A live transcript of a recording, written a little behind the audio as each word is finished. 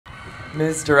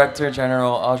Ms. Director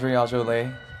General Audrey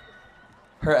Azoulay,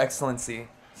 Her Excellency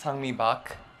Sang-mi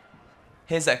Bak,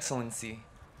 His Excellency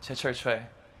Choi Choi,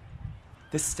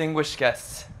 distinguished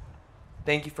guests,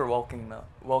 thank you for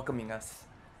welcoming us.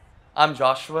 I'm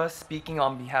Joshua, speaking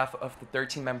on behalf of the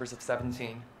 13 members of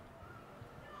 17.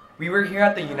 We were here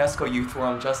at the UNESCO Youth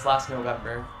Forum just last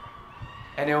November,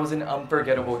 and it was an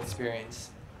unforgettable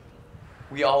experience.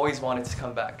 We always wanted to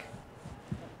come back.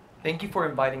 Thank you for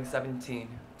inviting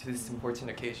 17 to this important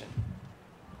occasion.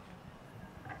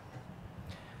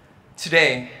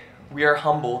 Today, we are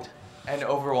humbled and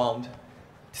overwhelmed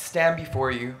to stand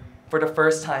before you for the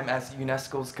first time as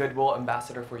UNESCO's Goodwill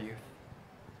Ambassador for Youth.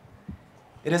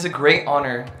 It is a great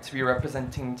honor to be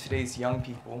representing today's young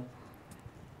people,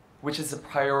 which is a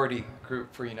priority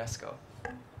group for UNESCO.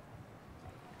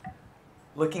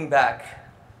 Looking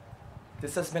back,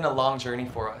 this has been a long journey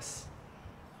for us,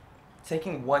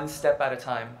 taking one step at a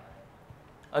time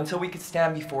until we could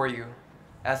stand before you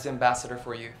as the Ambassador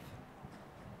for Youth.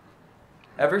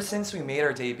 Ever since we made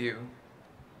our debut,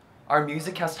 our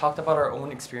music has talked about our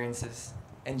own experiences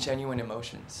and genuine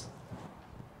emotions.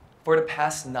 For the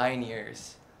past 9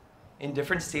 years, in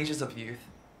different stages of youth,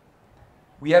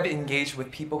 we have engaged with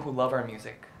people who love our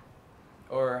music,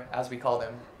 or as we call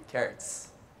them,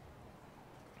 carrots.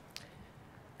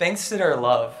 Thanks to their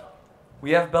love,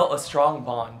 we have built a strong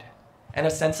bond and a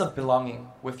sense of belonging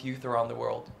with youth around the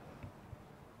world.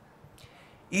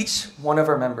 Each one of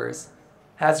our members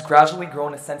has gradually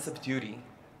grown a sense of duty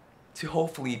to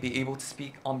hopefully be able to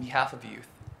speak on behalf of youth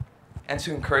and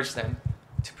to encourage them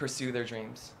to pursue their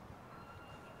dreams.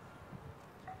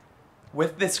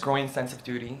 With this growing sense of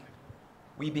duty,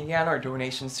 we began our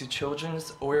donations to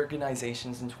children's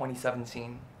organizations in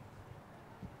 2017.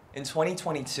 In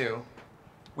 2022,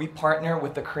 we partnered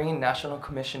with the Korean National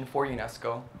Commission for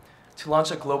UNESCO to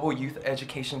launch a global youth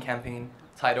education campaign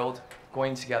titled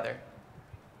Going Together.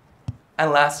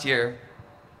 And last year,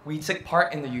 we took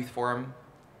part in the Youth Forum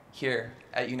here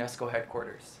at UNESCO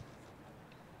headquarters.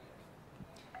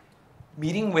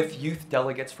 Meeting with youth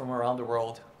delegates from around the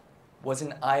world was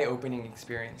an eye-opening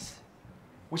experience,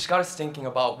 which got us thinking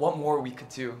about what more we could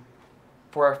do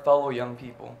for our fellow young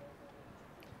people.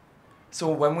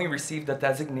 So when we received the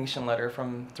designation letter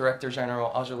from Director General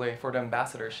Azoulay for the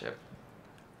ambassadorship,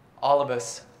 all of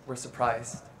us were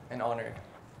surprised and honored.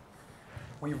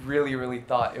 We really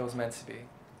thought it was meant to be.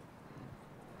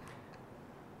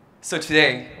 So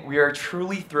today, we are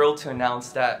truly thrilled to announce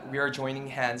that we are joining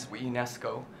hands with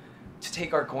UNESCO to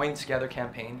take our Going Together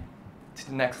campaign to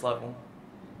the next level.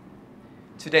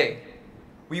 Today,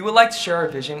 we would like to share our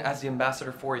vision as the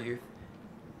Ambassador for Youth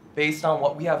based on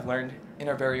what we have learned in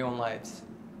our very own lives.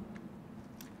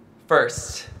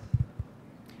 First,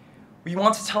 we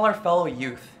want to tell our fellow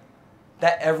youth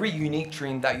that every unique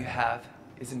dream that you have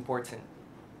is important.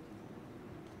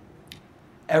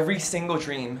 Every single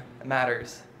dream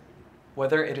matters,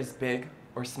 whether it is big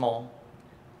or small,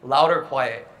 loud or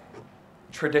quiet,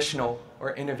 traditional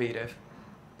or innovative,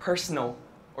 personal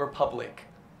or public.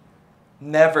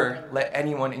 Never let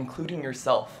anyone, including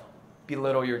yourself,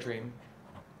 belittle your dream.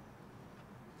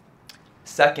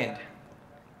 Second,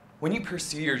 when you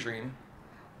pursue your dream,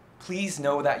 please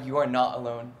know that you are not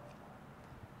alone.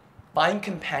 Find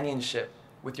companionship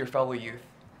with your fellow youth,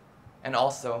 and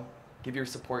also give your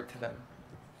support to them.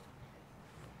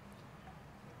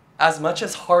 As much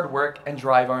as hard work and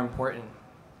drive are important,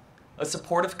 a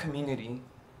supportive community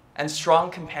and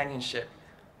strong companionship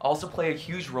also play a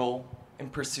huge role in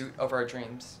pursuit of our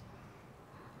dreams.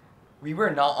 We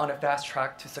were not on a fast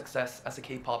track to success as a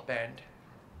K-pop band.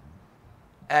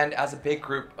 And as a big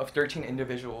group of 13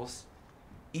 individuals,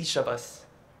 each of us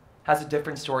has a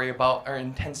different story about our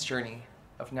intense journey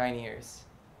of 9 years.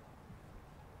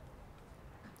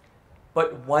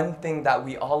 But one thing that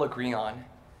we all agree on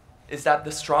is that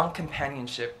the strong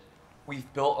companionship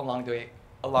we've built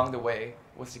along the way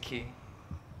was the key.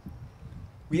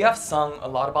 We have sung a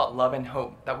lot about love and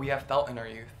hope that we have felt in our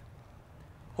youth,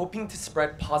 hoping to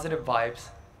spread positive vibes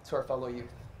to our fellow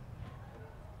youth.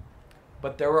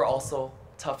 But there were also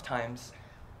tough times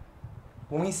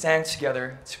when we sang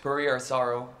together to bury our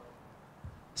sorrow,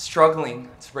 struggling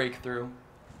to break through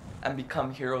and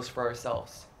become heroes for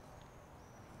ourselves.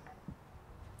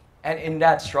 And in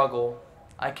that struggle,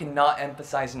 I cannot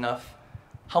emphasize enough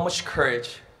how much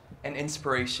courage and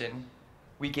inspiration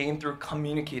we gained through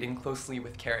communicating closely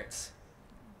with carrots.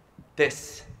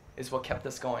 This is what kept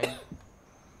us going.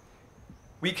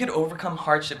 We could overcome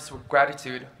hardships with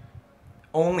gratitude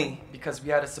only because we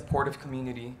had a supportive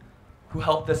community who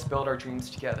helped us build our dreams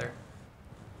together.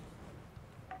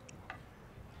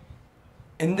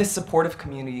 In this supportive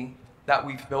community that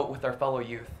we've built with our fellow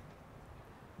youth,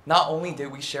 not only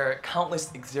did we share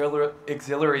countless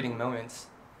exhilarating moments,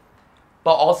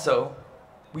 but also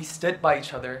we stood by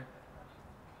each other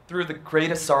through the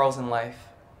greatest sorrows in life,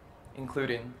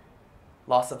 including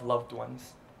loss of loved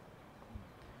ones.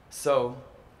 So,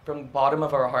 from the bottom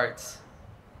of our hearts,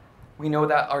 we know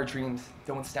that our dreams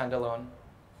don't stand alone.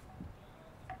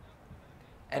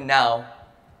 And now,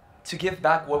 to give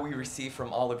back what we receive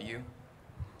from all of you,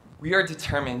 we are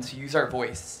determined to use our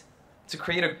voice to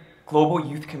create a global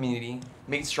youth community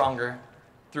made stronger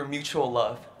through mutual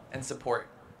love and support.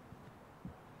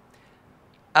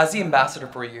 As the ambassador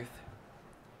for youth,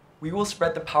 we will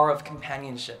spread the power of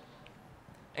companionship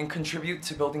and contribute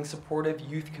to building supportive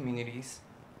youth communities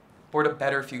for the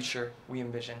better future we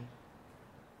envision.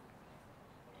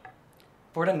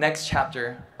 For the next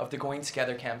chapter of the Going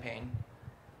Together campaign,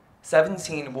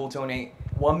 17 will donate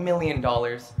 $1 million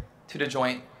to the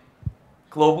joint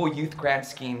Global Youth Grant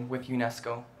Scheme with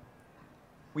UNESCO.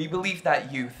 We believe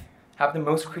that youth have the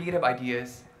most creative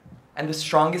ideas and the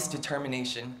strongest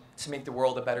determination to make the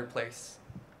world a better place.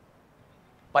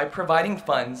 By providing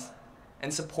funds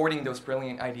and supporting those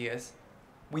brilliant ideas,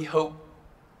 we hope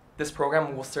this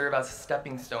program will serve as a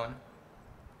stepping stone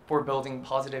for building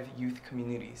positive youth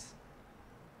communities.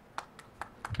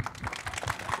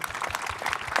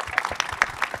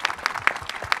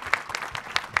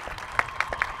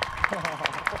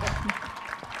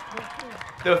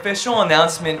 The official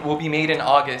announcement will be made in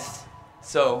August,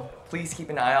 so please keep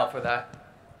an eye out for that.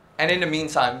 And in the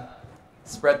meantime,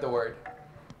 spread the word.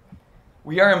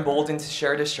 We are emboldened to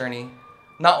share this journey,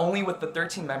 not only with the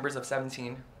 13 members of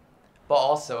 17, but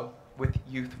also with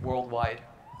youth worldwide.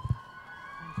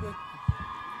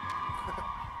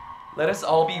 Let us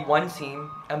all be one team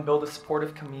and build a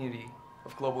supportive community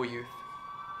of global youth.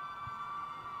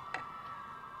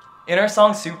 In our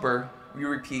song Super, we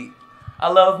repeat, "I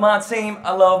love my team,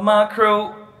 I love my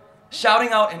crew,"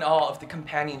 shouting out in awe of the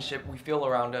companionship we feel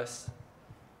around us.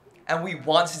 And we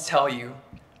want to tell you,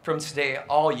 from today,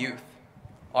 all youth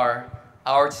are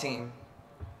our team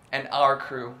and our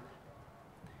crew.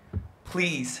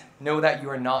 Please know that you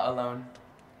are not alone.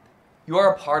 You are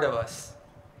a part of us,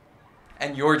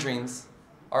 and your dreams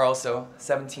are also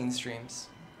 17's dreams.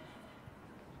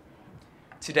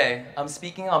 Today, I'm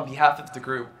speaking on behalf of the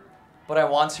group, but I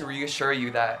want to reassure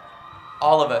you that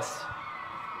all of us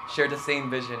share the same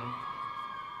vision.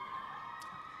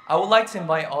 I would like to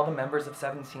invite all the members of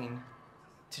 17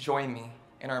 to join me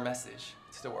in our message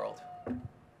to the world.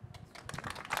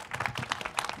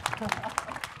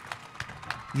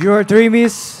 Your dream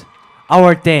is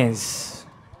our dance.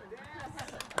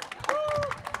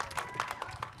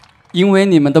 因为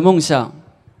你们的梦想，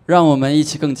让我们一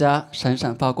起更加闪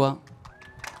闪发光。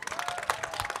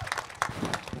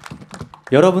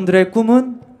 여러분들의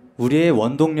꿈은 우리의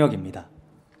원동력입니다.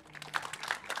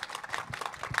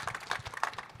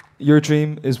 Your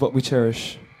dream is what we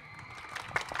cherish.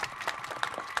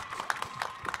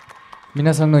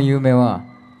 皆さんの夢は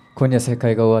今夜世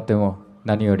界が終わっても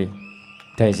何より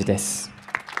大事です.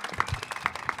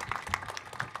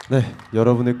 네,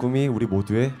 여러분의 꿈이 우리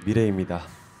모두의 미래입니다.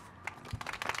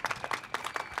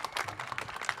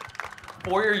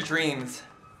 For your dreams,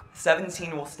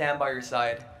 17 will stand by your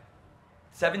side.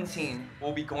 17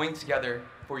 will be going together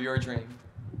for your dream.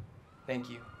 Thank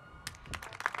you.